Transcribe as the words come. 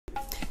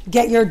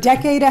Get your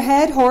decade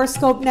ahead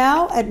horoscope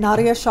now at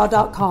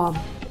nadiyashah.com.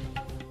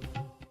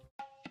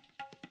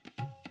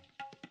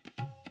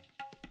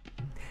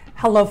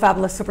 Hello,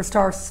 fabulous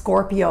superstar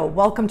Scorpio.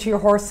 Welcome to your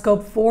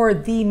horoscope for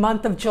the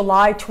month of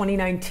July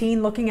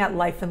 2019, looking at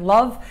life and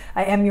love.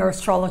 I am your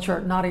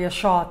astrologer, Nadiya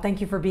Shah. Thank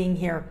you for being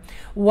here.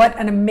 What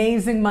an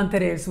amazing month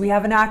it is. We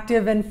have an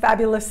active and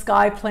fabulous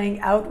sky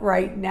playing out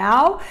right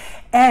now.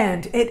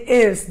 And it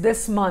is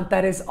this month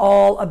that is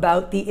all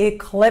about the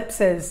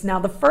eclipses. Now,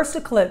 the first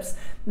eclipse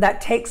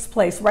that takes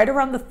place right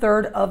around the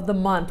 3rd of the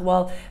month.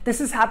 Well, this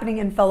is happening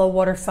in fellow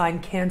water sign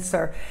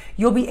Cancer.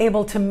 You'll be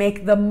able to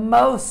make the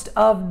most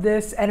of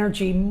this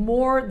energy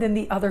more than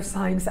the other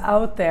signs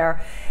out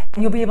there.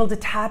 And you'll be able to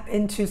tap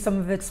into some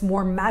of its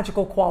more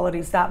magical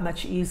qualities that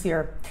much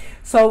easier.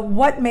 So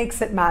what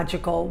makes it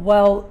magical?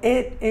 Well,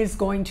 it is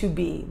going to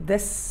be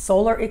this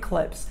solar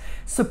eclipse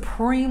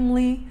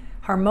supremely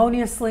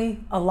harmoniously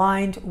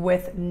aligned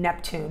with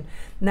Neptune.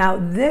 Now,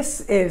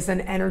 this is an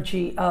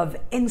energy of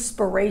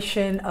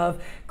inspiration,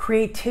 of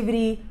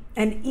creativity,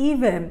 and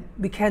even,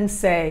 we can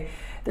say,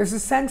 there's a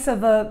sense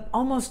of a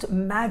almost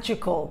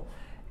magical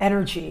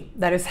energy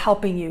that is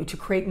helping you to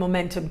create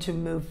momentum to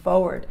move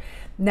forward.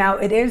 Now,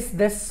 it is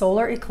this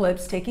solar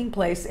eclipse taking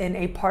place in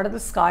a part of the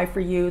sky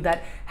for you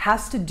that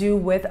has to do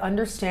with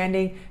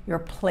understanding your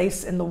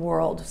place in the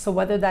world. So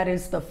whether that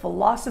is the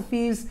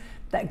philosophies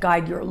that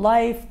guide your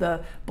life,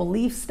 the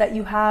beliefs that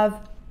you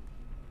have.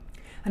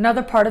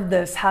 Another part of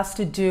this has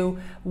to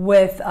do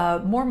with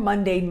more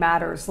mundane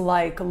matters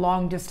like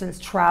long distance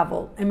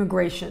travel,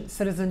 immigration,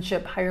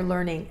 citizenship, higher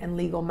learning, and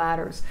legal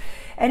matters.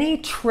 Any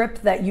trip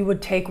that you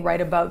would take right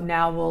about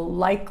now will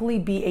likely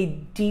be a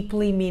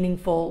deeply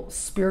meaningful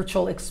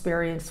spiritual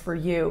experience for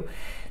you.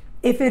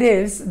 If it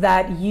is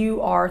that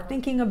you are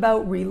thinking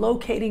about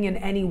relocating in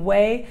any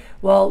way,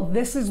 well,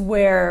 this is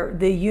where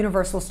the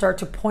universe will start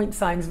to point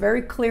signs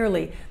very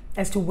clearly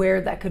as to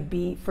where that could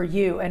be for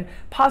you. And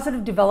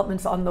positive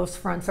developments on those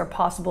fronts are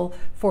possible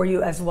for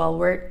you as well,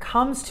 where it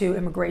comes to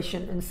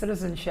immigration and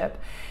citizenship.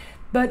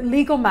 But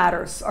legal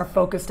matters are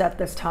focused at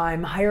this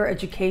time, higher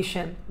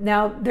education.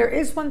 Now, there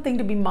is one thing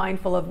to be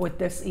mindful of with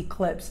this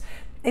eclipse.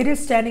 It is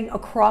standing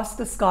across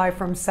the sky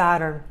from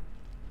Saturn.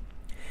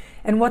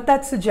 And what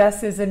that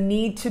suggests is a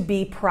need to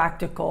be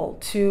practical,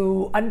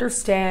 to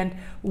understand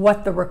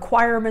what the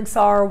requirements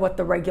are, what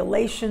the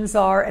regulations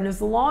are. And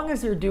as long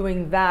as you're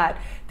doing that,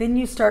 then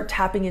you start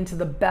tapping into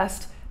the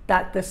best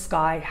that the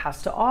sky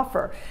has to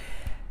offer.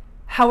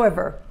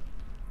 However,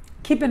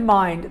 keep in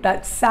mind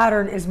that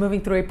Saturn is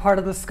moving through a part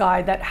of the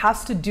sky that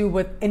has to do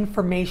with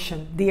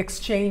information, the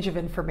exchange of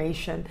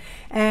information.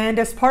 And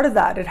as part of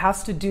that, it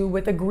has to do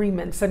with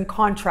agreements and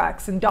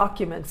contracts and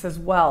documents as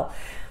well.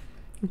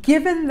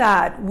 Given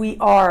that we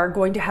are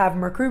going to have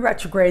Mercury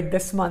retrograde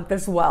this month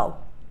as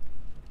well,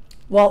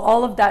 while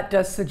all of that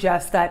does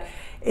suggest that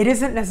it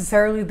isn't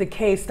necessarily the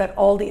case that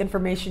all the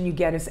information you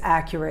get is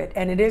accurate,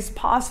 and it is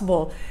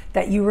possible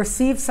that you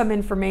receive some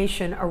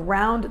information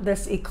around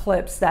this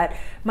eclipse that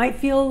might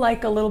feel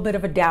like a little bit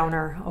of a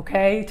downer,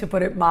 okay, to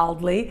put it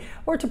mildly,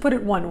 or to put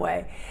it one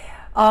way.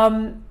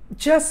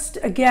 Just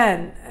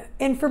again,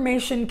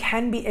 information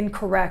can be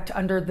incorrect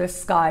under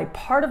this sky.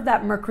 Part of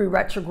that Mercury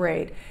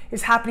retrograde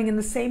is happening in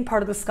the same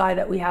part of the sky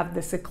that we have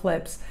this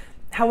eclipse.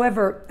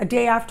 However, a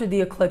day after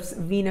the eclipse,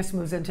 Venus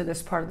moves into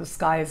this part of the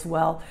sky as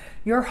well.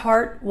 Your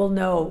heart will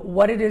know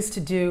what it is to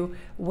do,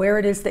 where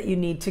it is that you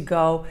need to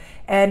go,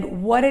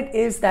 and what it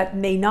is that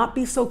may not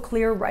be so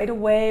clear right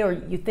away, or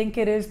you think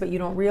it is, but you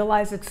don't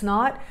realize it's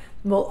not.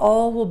 Well,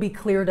 all will be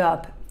cleared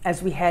up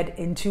as we head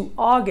into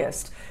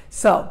August.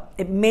 So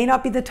it may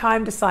not be the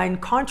time to sign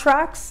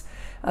contracts,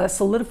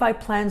 solidify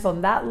plans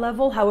on that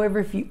level. However,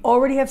 if you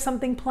already have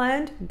something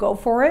planned, go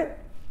for it.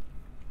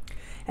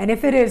 And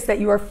if it is that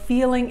you are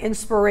feeling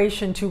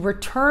inspiration to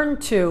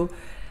return to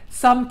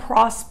some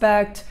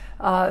prospect,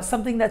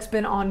 something that's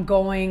been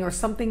ongoing, or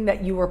something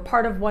that you were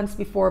part of once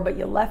before but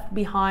you left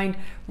behind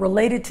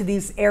related to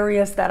these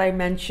areas that I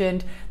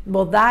mentioned,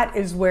 well, that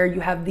is where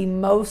you have the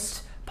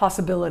most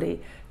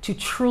possibility to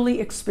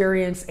truly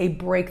experience a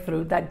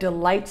breakthrough that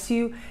delights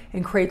you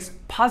and creates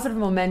positive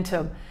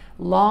momentum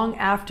long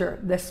after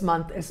this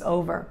month is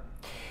over.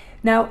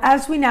 Now,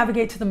 as we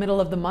navigate to the middle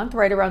of the month,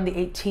 right around the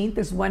 18th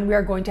is when we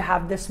are going to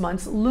have this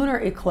month's lunar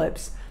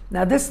eclipse.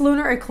 Now, this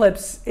lunar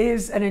eclipse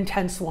is an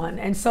intense one,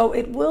 and so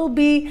it will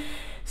be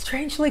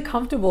strangely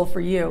comfortable for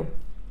you.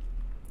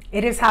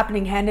 It is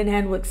happening hand in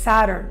hand with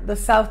Saturn, the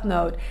South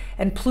Node,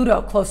 and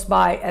Pluto close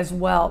by as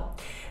well.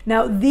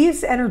 Now,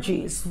 these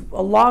energies,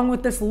 along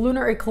with this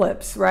lunar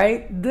eclipse,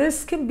 right,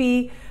 this can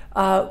be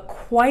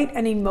quite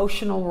an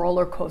emotional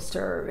roller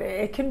coaster.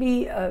 It can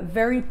be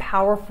very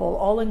powerful,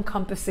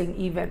 all-encompassing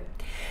even.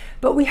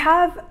 But we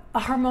have a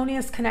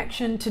harmonious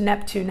connection to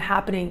Neptune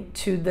happening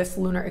to this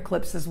lunar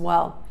eclipse as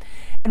well.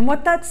 And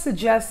what that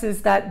suggests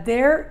is that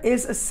there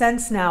is a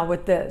sense now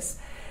with this,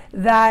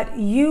 that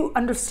you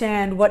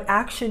understand what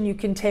action you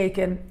can take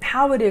and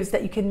how it is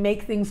that you can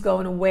make things go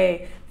in a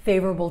way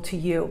favorable to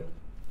you.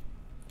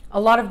 A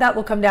lot of that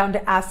will come down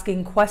to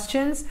asking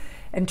questions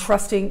and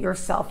trusting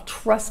yourself,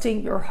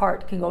 trusting your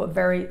heart can go a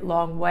very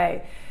long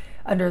way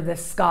under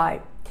this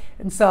sky.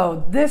 And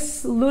so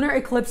this lunar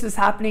eclipse is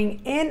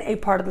happening in a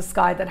part of the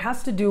sky that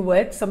has to do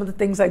with some of the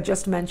things I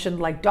just mentioned,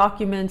 like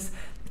documents,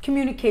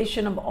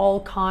 communication of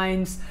all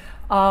kinds,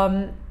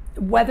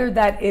 whether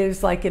that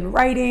is like in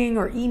writing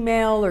or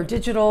email or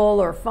digital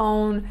or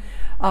phone,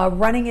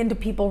 running into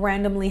people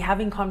randomly,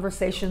 having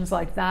conversations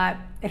like that.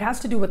 It has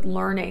to do with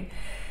learning.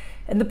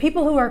 And the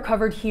people who are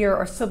covered here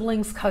are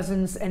siblings,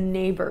 cousins, and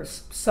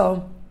neighbors.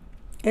 So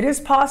it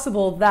is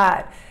possible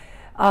that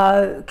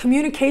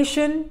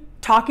communication,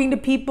 talking to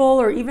people,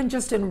 or even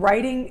just in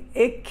writing,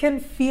 it can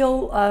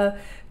feel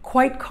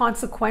quite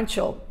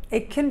consequential.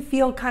 It can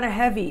feel kind of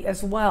heavy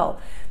as well.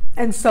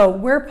 And so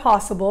where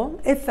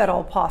possible, if at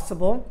all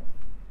possible,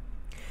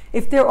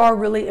 if there are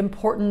really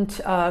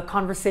important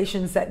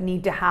conversations that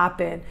need to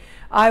happen,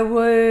 I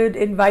would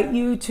invite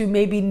you to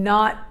maybe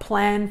not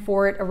plan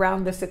for it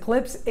around this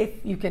eclipse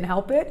if you can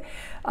help it.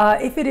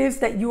 If it is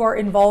that you are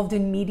involved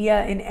in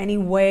media in any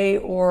way,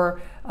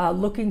 or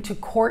looking to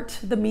court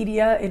the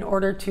media in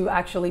order to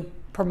actually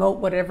promote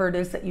whatever it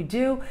is that you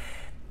do,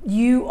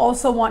 you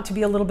also want to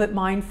be a little bit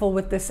mindful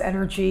with this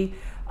energy.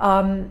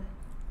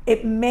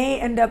 It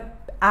may end up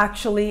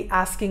actually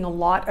asking a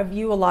lot of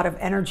you, a lot of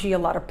energy, a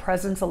lot of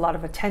presence, a lot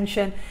of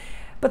attention.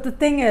 But the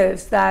thing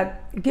is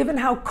that given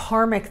how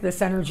karmic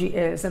this energy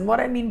is, and what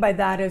I mean by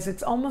that is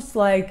it's almost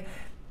like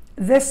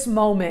this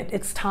moment,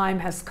 its time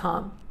has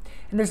come.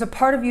 And there's a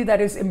part of you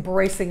that is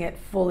embracing it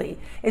fully.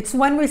 It's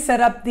when we set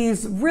up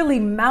these really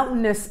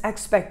mountainous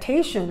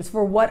expectations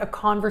for what a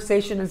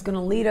conversation is going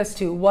to lead us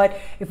to, what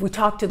if we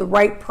talk to the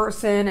right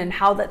person, and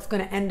how that's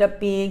going to end up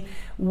being,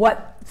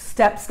 what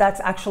steps that's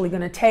actually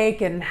going to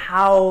take, and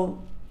how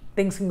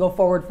things can go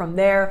forward from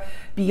there,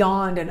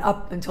 beyond and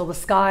up until the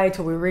sky,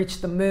 till we reach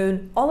the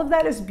moon. All of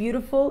that is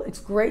beautiful. It's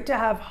great to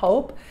have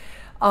hope.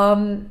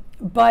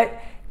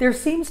 But there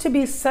seems to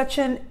be such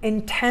an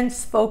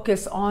intense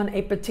focus on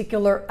a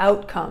particular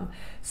outcome,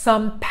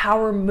 some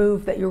power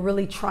move that you're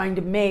really trying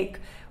to make,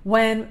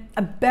 when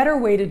a better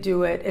way to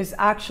do it is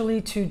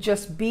actually to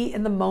just be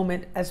in the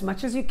moment as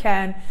much as you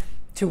can,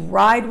 to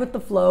ride with the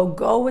flow,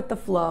 go with the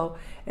flow,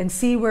 and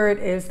see where it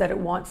is that it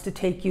wants to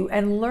take you,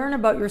 and learn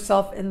about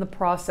yourself in the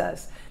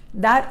process.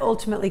 That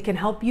ultimately can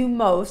help you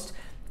most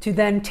to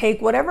then take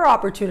whatever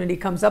opportunity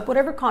comes up,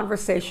 whatever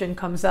conversation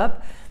comes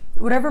up,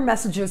 whatever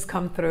messages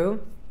come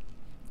through,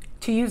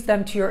 to use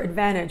them to your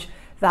advantage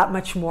that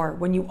much more.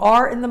 When you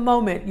are in the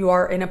moment, you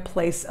are in a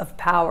place of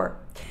power.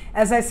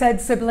 As I said,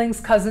 siblings,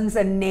 cousins,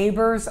 and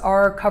neighbors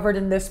are covered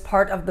in this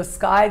part of the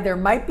sky. There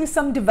might be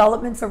some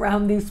developments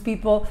around these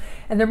people,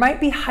 and there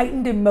might be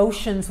heightened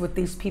emotions with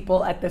these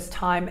people at this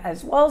time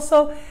as well.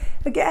 So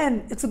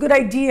again, it's a good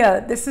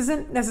idea. This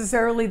isn't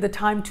necessarily the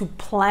time to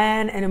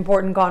plan an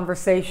important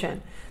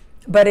conversation,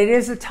 but it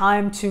is a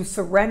time to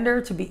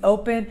surrender, to be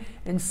open,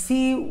 and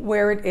see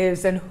where it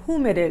is and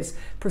whom it is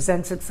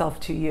presents itself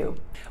to you.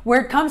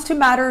 Where it comes to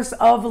matters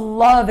of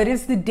love, it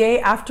is the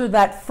day after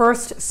that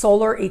first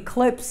solar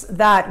eclipse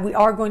that we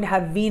are going to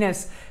have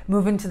Venus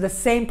move into the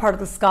same part of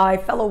the sky,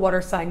 fellow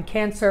water sign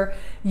Cancer.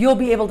 You'll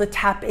be able to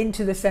tap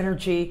into this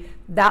energy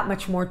that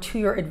much more to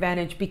your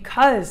advantage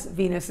because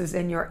Venus is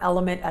in your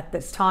element at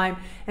this time,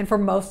 and for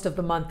most of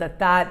the month at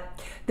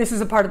that. This is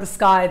a part of the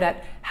sky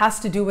that has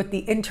to do with the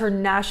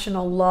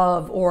international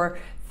love, or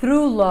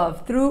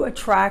through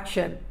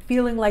attraction,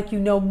 feeling like you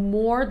know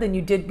more than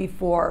you did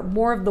before,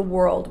 more of the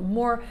world,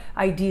 more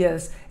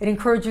ideas. It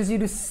encourages you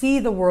to see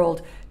the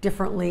world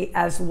differently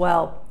as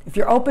well. If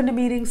you're open to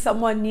meeting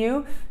someone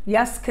new,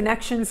 yes,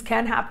 connections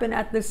can happen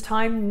at this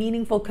time,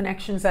 meaningful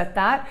connections at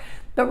that.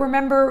 But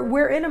remember,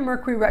 we're in a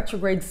Mercury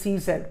retrograde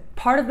season.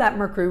 Part of that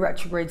Mercury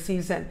retrograde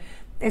season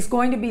is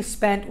going to be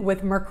spent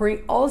with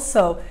Mercury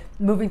also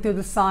moving through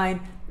the sign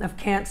of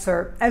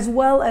Cancer, as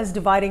well as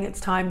dividing its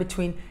time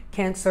between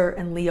Cancer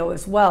and Leo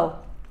as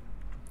well.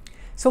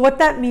 So what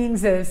that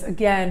means is,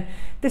 again,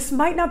 this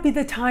might not be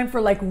the time for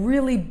like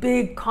really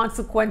big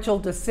consequential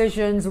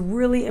decisions,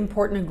 really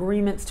important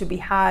agreements to be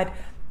had.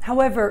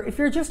 However, if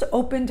you're just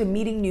open to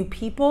meeting new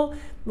people,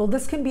 well,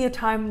 this can be a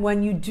time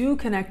when you do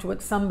connect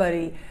with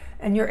somebody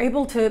and you're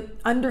able to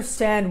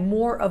understand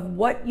more of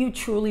what you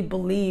truly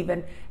believe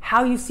and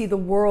how you see the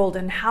world,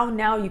 and how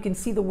now you can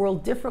see the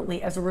world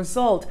differently as a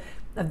result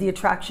of the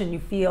attraction you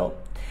feel.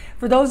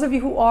 For those of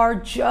you who are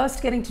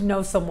just getting to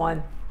know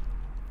someone,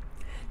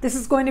 this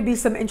is going to be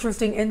some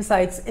interesting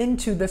insights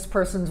into this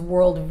person's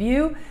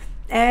worldview,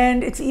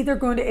 and it's either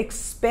going to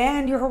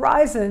expand your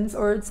horizons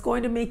or it's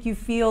going to make you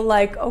feel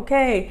like,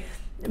 okay,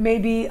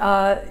 maybe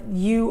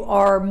you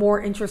are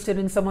more interested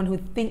in someone who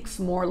thinks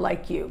more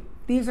like you.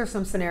 These are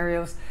some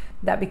scenarios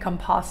that become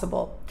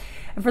possible.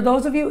 And for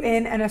those of you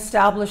in an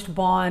established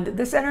bond,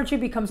 this energy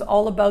becomes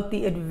all about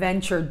the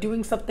adventure,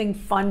 doing something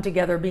fun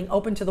together, being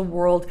open to the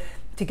world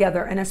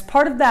together. And as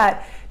part of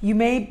that, you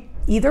may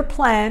either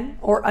plan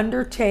or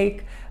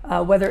undertake,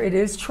 whether it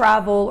is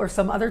travel or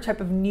some other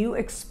type of new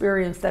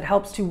experience that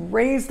helps to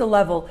raise the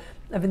level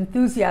of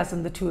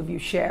enthusiasm the two of you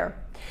share.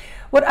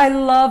 What I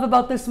love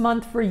about this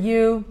month for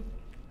you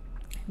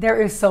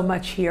There is so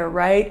much here,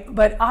 right?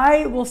 But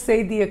I will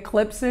say the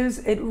eclipses,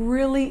 it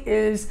really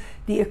is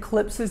the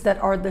eclipses that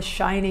are the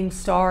shining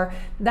star.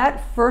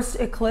 That first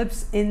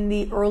eclipse in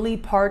the early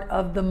part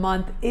of the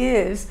month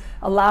is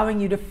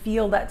allowing you to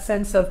feel that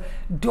sense of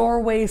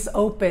doorways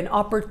open,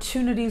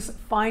 opportunities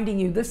finding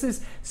you. This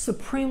is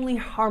supremely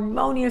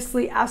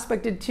harmoniously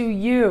aspected to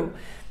you.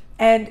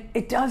 And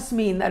it does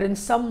mean that in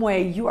some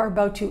way you are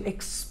about to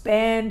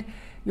expand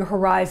your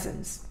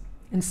horizons.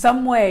 In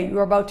some way,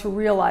 you're about to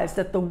realize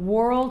that the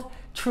world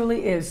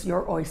truly is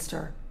your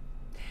oyster.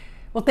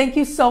 Well, thank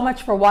you so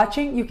much for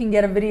watching. You can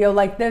get a video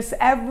like this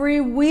every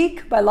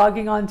week by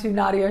logging on to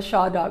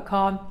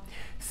nadiyashah.com.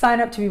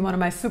 Sign up to be one of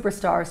my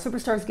superstars.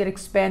 Superstars get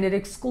expanded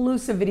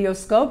exclusive video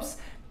scopes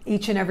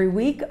each and every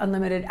week,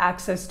 unlimited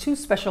access to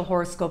special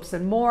horoscopes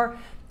and more.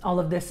 All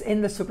of this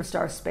in the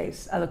superstar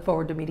space. I look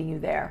forward to meeting you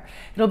there.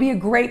 It'll be a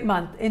great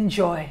month.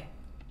 Enjoy.